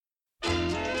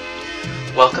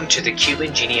Welcome to the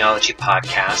Cuban Genealogy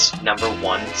Podcast, number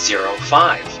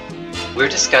 105. We're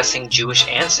discussing Jewish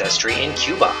ancestry in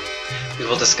Cuba. We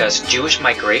will discuss Jewish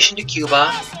migration to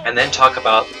Cuba and then talk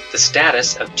about the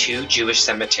status of two Jewish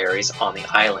cemeteries on the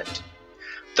island.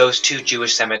 Those two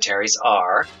Jewish cemeteries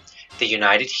are the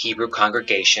United Hebrew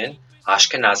Congregation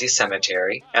Ashkenazi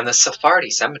Cemetery and the Sephardi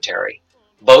Cemetery,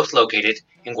 both located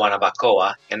in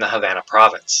Guanabacoa in the Havana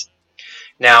province.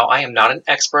 Now, I am not an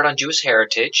expert on Jewish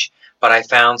heritage, but I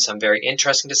found some very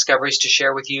interesting discoveries to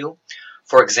share with you.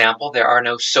 For example, there are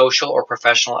no social or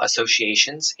professional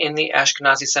associations in the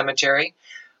Ashkenazi Cemetery,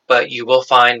 but you will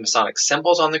find Masonic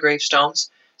symbols on the gravestones,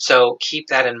 so keep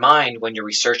that in mind when you're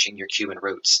researching your Cuban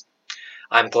roots.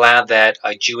 I'm glad that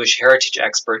a Jewish heritage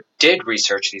expert did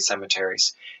research these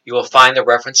cemeteries. You will find the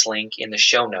reference link in the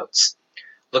show notes.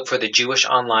 Look for the Jewish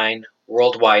Online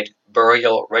Worldwide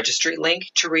Burial Registry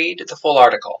link to read the full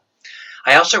article.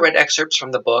 I also read excerpts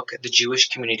from the book The Jewish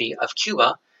Community of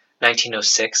Cuba,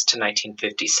 1906 to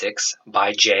 1956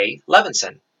 by Jay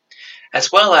Levinson,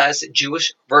 as well as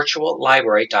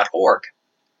jewishvirtuallibrary.org.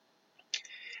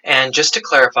 And just to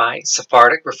clarify,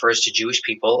 Sephardic refers to Jewish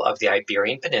people of the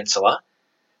Iberian Peninsula,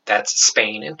 that's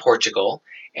Spain and Portugal,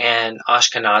 and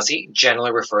Ashkenazi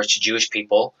generally refers to Jewish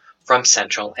people from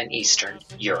Central and Eastern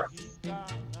Europe.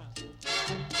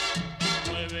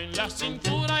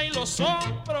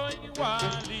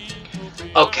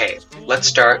 Okay, let's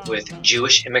start with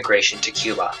Jewish immigration to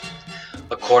Cuba.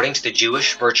 According to the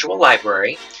Jewish Virtual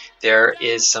Library, there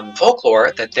is some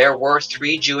folklore that there were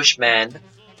 3 Jewish men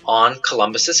on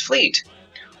Columbus's fleet,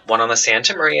 one on the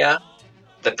Santa Maria,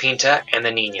 the Pinta, and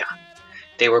the Nina.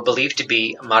 They were believed to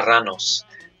be marranos,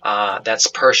 that's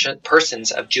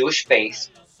persons of Jewish faith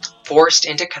forced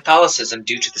into Catholicism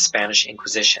due to the Spanish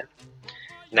Inquisition.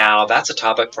 Now, that's a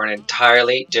topic for an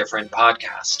entirely different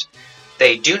podcast.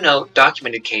 They do note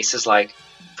documented cases like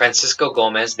Francisco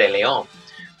Gomez de Leon,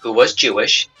 who was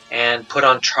Jewish and put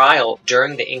on trial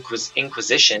during the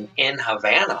Inquisition in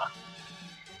Havana.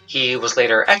 He was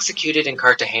later executed in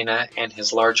Cartagena and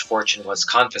his large fortune was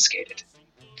confiscated.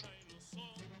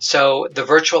 So, the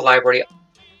virtual library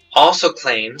also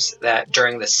claims that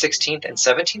during the 16th and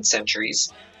 17th centuries,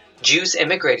 Jews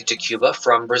immigrated to Cuba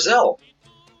from Brazil.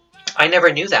 I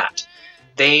never knew that.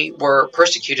 They were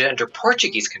persecuted under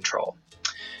Portuguese control.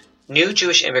 New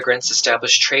Jewish immigrants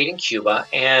established trade in Cuba,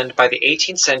 and by the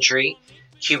 18th century,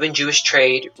 Cuban Jewish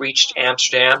trade reached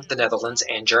Amsterdam, the Netherlands,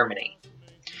 and Germany.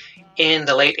 In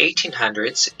the late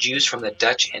 1800s, Jews from the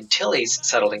Dutch Antilles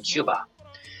settled in Cuba.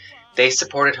 They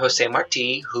supported José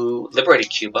Martí, who liberated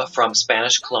Cuba from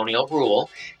Spanish colonial rule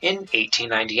in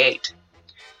 1898.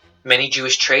 Many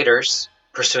Jewish traders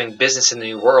pursuing business in the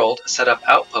New World set up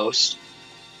outposts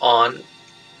on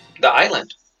the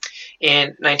island.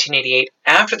 In 1988,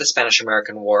 after the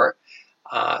Spanish-American War,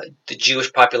 the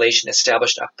Jewish population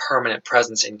established a permanent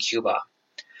presence in Cuba.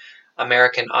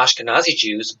 American Ashkenazi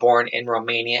Jews born in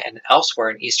Romania and elsewhere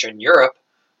in Eastern Europe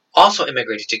also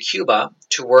immigrated to Cuba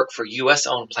to work for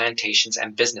U.S.-owned plantations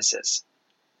and businesses.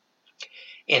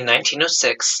 In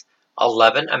 1906,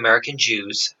 11 American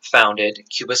Jews founded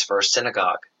Cuba's first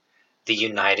synagogue, the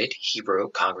United Hebrew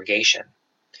Congregation.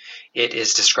 It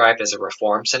is described as a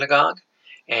Reform synagogue,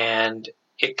 and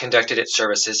it conducted its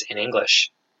services in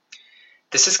English.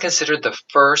 This is considered the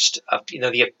first of,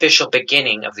 the official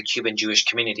beginning of the Cuban Jewish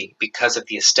community because of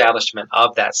the establishment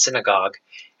of that synagogue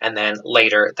and then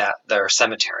later their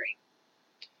cemetery.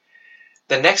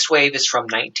 The next wave is from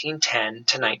 1910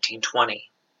 to 1920.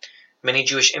 Many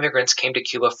Jewish immigrants came to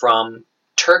Cuba from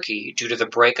Turkey due to the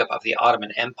breakup of the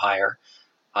Ottoman Empire.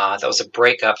 That was a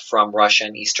breakup from Russia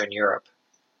and Eastern Europe.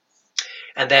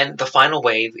 And then the final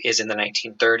wave is in the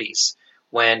 1930s,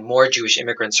 when more Jewish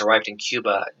immigrants arrived in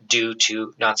Cuba due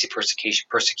to Nazi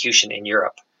persecution in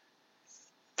Europe.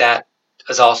 That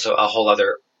is also a whole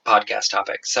other podcast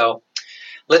topic. So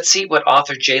let's see what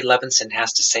author Jay Levinson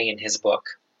has to say in his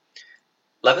book.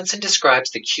 Levinson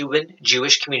describes the Cuban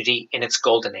Jewish community in its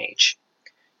golden age.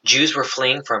 Jews were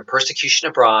fleeing from persecution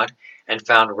abroad and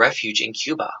found refuge in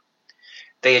Cuba.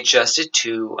 They adjusted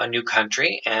to a new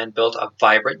country and built a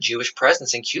vibrant Jewish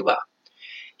presence in Cuba.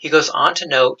 He goes on to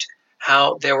note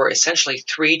how there were essentially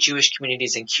 3 Jewish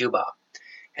communities in Cuba,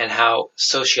 and how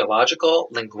sociological,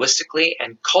 linguistically,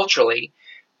 and culturally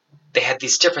they had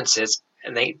these differences,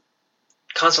 and they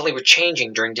constantly were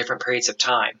changing during different periods of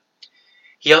time.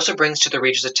 He also brings to the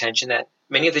reader's attention that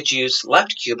many of the Jews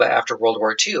left Cuba after World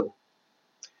War II.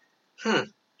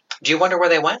 Do you wonder where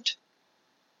they went?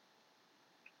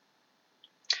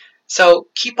 So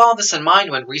keep all this in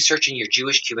mind when researching your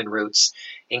Jewish Cuban roots.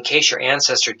 In case your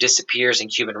ancestor disappears in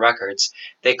Cuban records,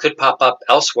 they could pop up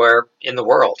elsewhere in the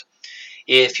world.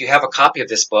 If you have a copy of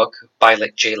this book by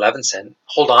Jay Levinson,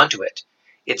 hold on to it.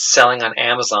 It's selling on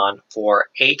Amazon for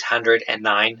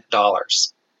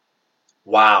 $809.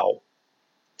 Wow.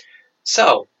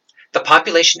 So, the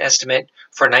population estimate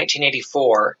for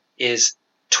 1984 is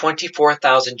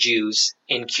 24,000 Jews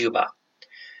in Cuba,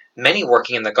 many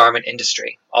working in the garment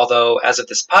industry, although as of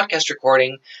this podcast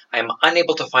recording, I am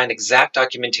unable to find exact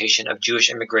documentation of Jewish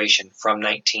immigration from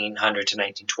 1900 to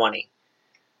 1920,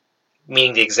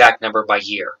 meaning the exact number by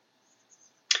year.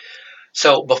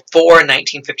 So before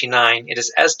 1959, it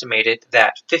is estimated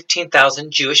that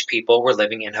 15,000 Jewish people were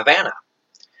living in Havana,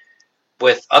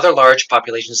 with other large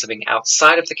populations living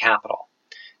outside of the capital.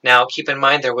 Now, keep in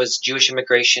mind there was Jewish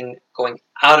immigration going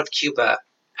out of Cuba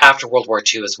after World War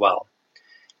II as well.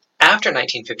 After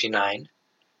 1959,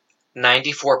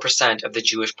 94% of the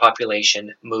Jewish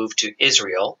population moved to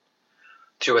Israel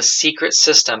through a secret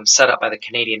system set up by the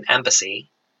Canadian Embassy.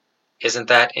 Isn't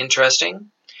that interesting?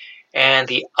 And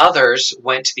the others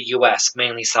went to the US,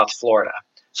 mainly South Florida.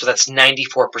 So that's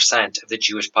 94% of the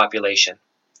Jewish population.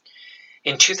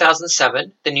 In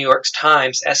 2007, the New York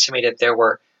Times estimated there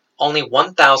were only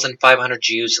 1,500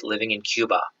 Jews living in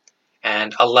Cuba,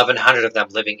 and 1,100 of them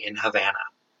living in Havana.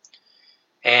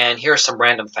 And here are some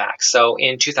random facts. So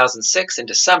in 2006, in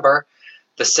December,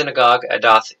 the synagogue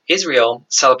Adath Israel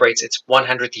celebrates its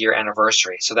 100th year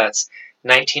anniversary. So that's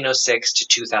 1906 to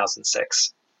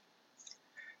 2006.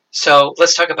 So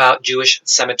let's talk about Jewish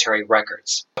cemetery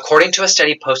records. According to a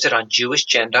study posted on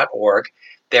jewishgen.org,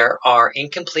 there are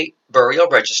incomplete burial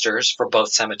registers for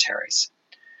both cemeteries.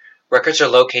 Records are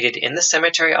located in the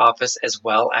cemetery office as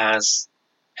well as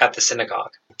at the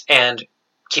synagogue. And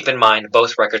keep in mind,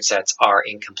 both record sets are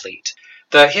incomplete.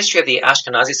 The history of the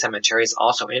Ashkenazi cemetery is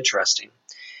also interesting.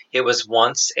 It was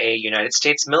once a United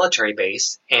States military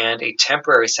base and a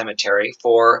temporary cemetery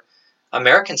for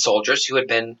American soldiers who had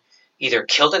been either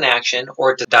killed in action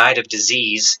or died of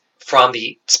disease from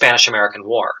the Spanish-American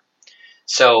War.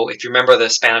 So if you remember the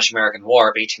Spanish-American War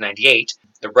of 1898,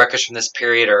 the records from this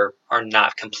period are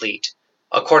not complete.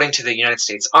 According to the United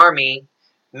States Army,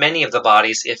 many of the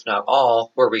bodies, if not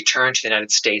all, were returned to the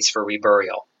United States for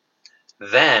reburial.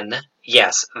 Then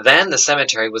the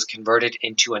cemetery was converted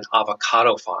into an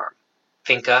avocado farm,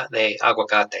 Finca de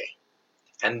Aguacate,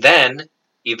 and then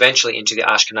eventually into the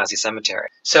Ashkenazi cemetery.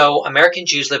 So American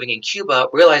Jews living in Cuba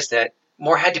realized that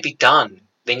more had to be done.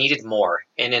 They needed more.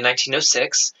 And in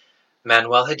 1906,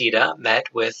 Manuel Hadida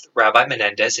met with Rabbi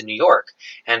Menendez in New York.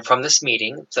 And from this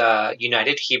meeting, the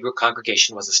United Hebrew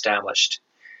Congregation was established.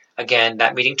 Again,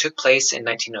 that meeting took place in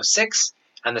 1906,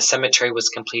 and the cemetery was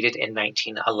completed in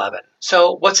 1911.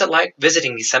 So what's it like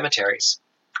visiting these cemeteries?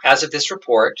 As of this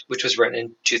report, which was written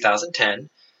in 2010,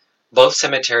 both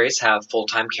cemeteries have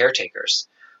full-time caretakers.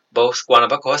 Both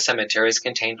Guanabacoa cemeteries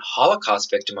contain Holocaust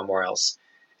victim memorials,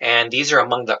 and these are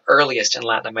among the earliest in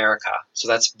Latin America, so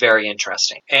that's very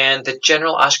interesting. And the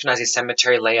general Ashkenazi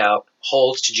cemetery layout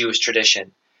holds to Jewish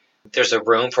tradition. There's a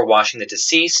room for washing the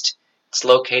deceased. It's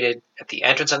located at the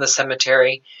entrance of the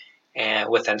cemetery, and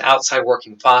with an outside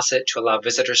working faucet to allow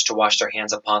visitors to wash their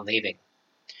hands upon leaving.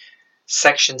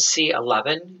 Section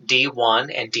C11,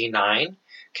 D1, and D9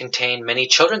 contain many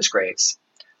children's graves.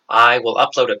 I will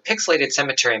upload a pixelated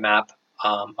cemetery map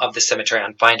of the cemetery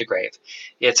on Find a Grave.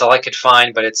 It's all I could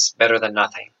find, but it's better than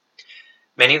nothing.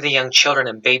 Many of the young children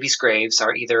and babies' graves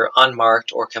are either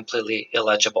unmarked or completely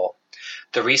illegible.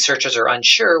 The researchers are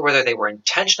unsure whether they were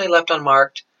intentionally left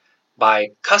unmarked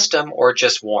by custom or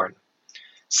just worn.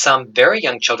 Some very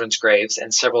young children's graves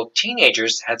and several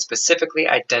teenagers had specifically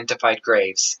identified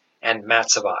graves and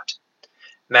matzavot.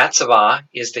 Matzavah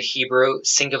is the Hebrew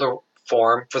singular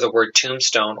form for the word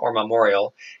tombstone or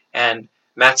memorial, and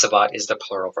matzavot is the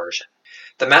plural version.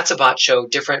 The matzavot show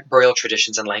different burial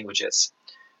traditions and languages.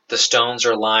 The stones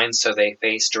are aligned so they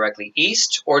face directly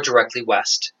east or directly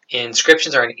west.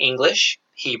 Inscriptions are in English,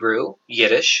 Hebrew,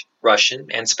 Yiddish, Russian,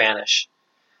 and Spanish.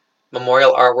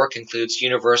 Memorial artwork includes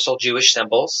universal Jewish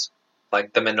symbols,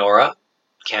 like the menorah,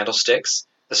 candlesticks,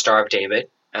 the Star of David,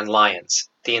 and lions.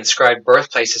 The inscribed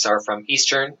birthplaces are from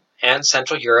Eastern and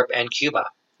Central Europe and Cuba.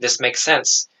 This makes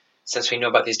sense, since we know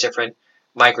about these different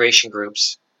migration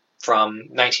groups from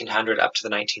 1900 up to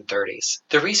the 1930s.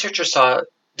 The researchers saw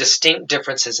distinct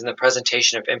differences in the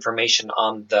presentation of information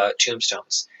on the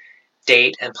tombstones: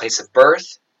 date and place of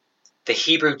birth, the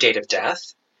Hebrew date of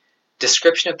death,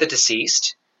 description of the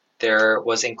deceased. There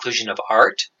was inclusion of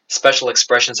art, special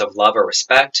expressions of love or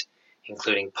respect,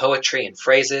 including poetry and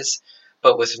phrases,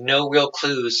 but with no real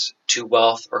clues to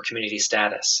wealth or community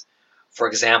status. For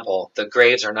example, the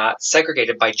graves are not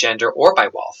segregated by gender or by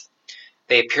wealth.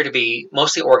 They appear to be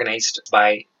mostly organized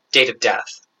by date of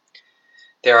death.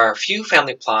 There are few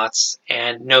family plots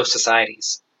and no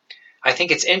societies. I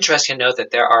think it's interesting to note that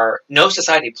there are no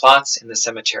society plots in the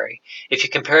cemetery. If you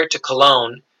compare it to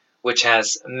Cologne, which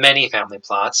has many family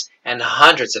plots and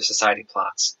hundreds of society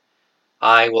plots.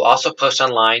 I will also post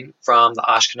online from the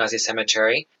Ashkenazi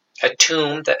cemetery a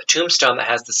tombstone that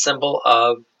has the symbol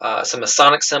of some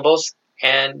Masonic symbols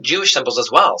and Jewish symbols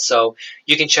as well. So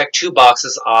you can check 2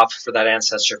 boxes off for that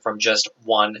ancestor from just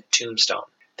one tombstone.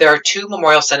 There are 2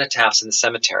 memorial cenotaphs in the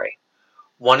cemetery.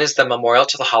 One is the memorial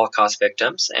to the Holocaust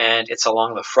victims, and it's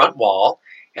along the front wall,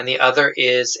 and the other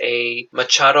is a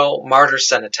Machado martyr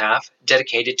cenotaph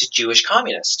dedicated to Jewish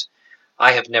communists.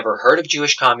 I have never heard of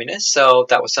Jewish communists, so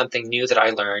that was something new that I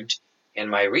learned in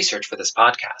my research for this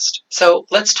podcast. So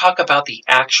let's talk about the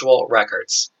actual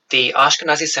records. The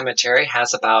Ashkenazi cemetery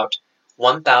has about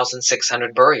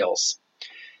 1,600 burials.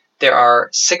 There are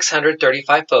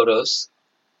 635 photos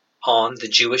on the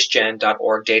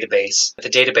jewishgen.org database. The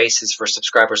database is for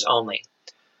subscribers only.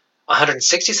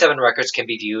 167 records can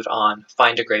be viewed on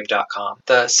findagrave.com.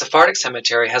 The Sephardic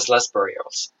cemetery has less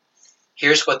burials.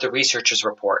 Here's what the researchers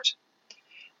report.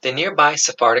 The nearby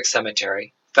Sephardic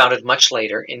cemetery, founded much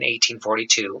later in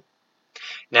 1842.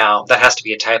 Now, that has to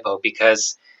be a typo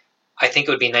because I think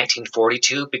it would be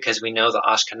 1942 because we know the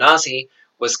Ashkenazi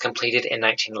was completed in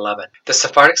 1911. The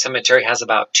Sephardic cemetery has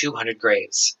about 200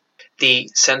 graves. The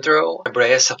Centro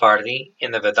Hebrea Sephardi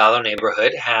in the Vedado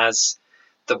neighborhood has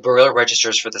the burial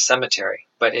registers for the cemetery,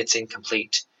 but it's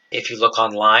incomplete. If you look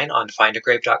online on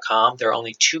findagrave.com, there are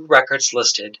only 2 records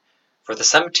listed for the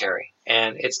cemetery,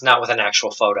 and it's not with an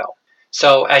actual photo.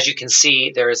 So as you can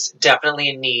see, there is definitely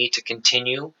a need to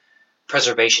continue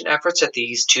preservation efforts at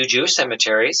these 2 Jewish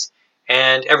cemeteries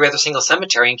and every other single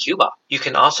cemetery in Cuba. You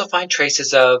can also find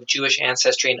traces of Jewish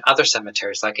ancestry in other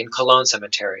cemeteries, like in Cologne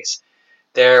cemeteries.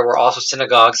 There were also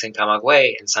synagogues in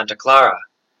Camagüey and Santa Clara,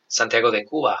 Santiago de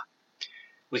Cuba.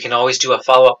 We can always do a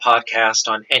follow-up podcast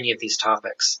on any of these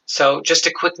topics. So just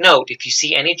a quick note, if you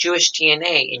see any Jewish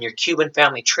DNA in your Cuban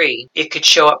family tree, it could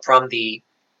show up from the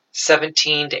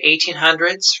 17 to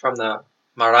 1800s from the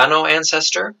Marrano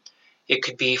ancestor. It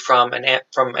could be from an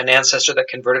ancestor that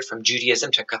converted from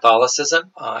Judaism to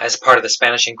Catholicism as part of the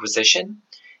Spanish Inquisition.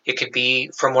 It could be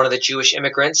from one of the Jewish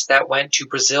immigrants that went to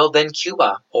Brazil, then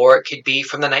Cuba. Or it could be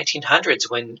from the 1900s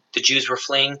when the Jews were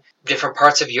fleeing different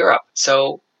parts of Europe.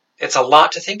 So it's a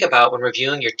lot to think about when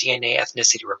reviewing your DNA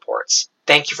ethnicity reports.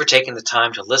 Thank you for taking the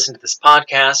time to listen to this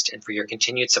podcast and for your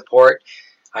continued support.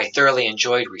 I thoroughly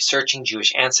enjoyed researching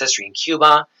Jewish ancestry in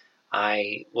Cuba.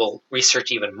 I will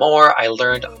research even more. I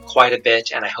learned quite a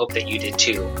bit, and I hope that you did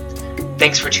too.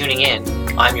 Thanks for tuning in.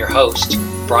 I'm your host,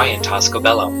 Brian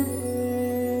Toscobello.